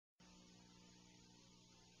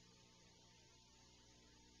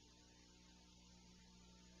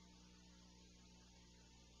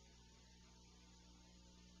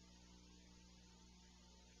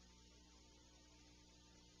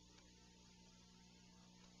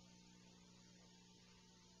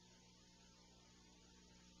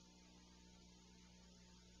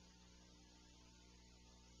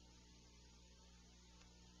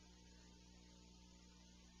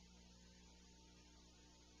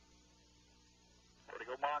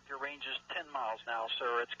Mach, your range is 10 miles now,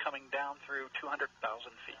 sir. It's coming down through 200,000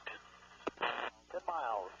 feet. 10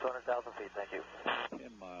 miles, 200,000 feet, thank you. 10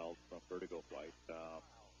 miles from vertical flight,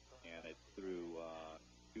 and it's through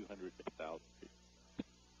 200,000 feet.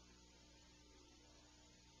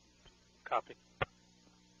 Copy.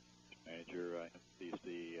 Manager,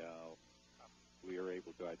 MCC, we are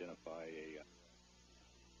able to identify a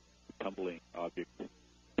tumbling object.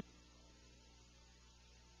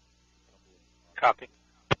 Copy.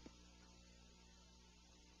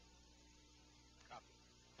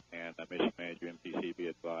 And Mission Manager, MCC, be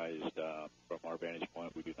advised, from our vantage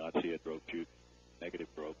point, we do not see a drogue chute, negative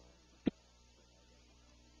drogue.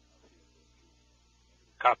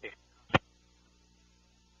 Copy.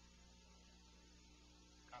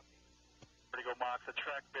 Vertigo Mach, the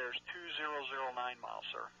track bears 2009 miles,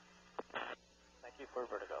 sir. Thank you for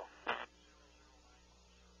vertigo.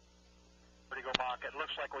 Vertigo Mach, it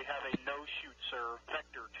looks like we have a no-shoot, sir.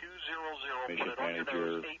 Vector 200, Mission put it on your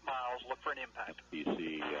Manager, nose, 8 miles, look for an impact.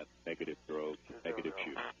 MCC, negative drogue, negative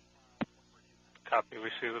chute. Copy.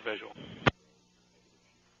 We see the visual.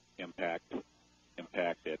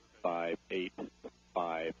 Impact at 580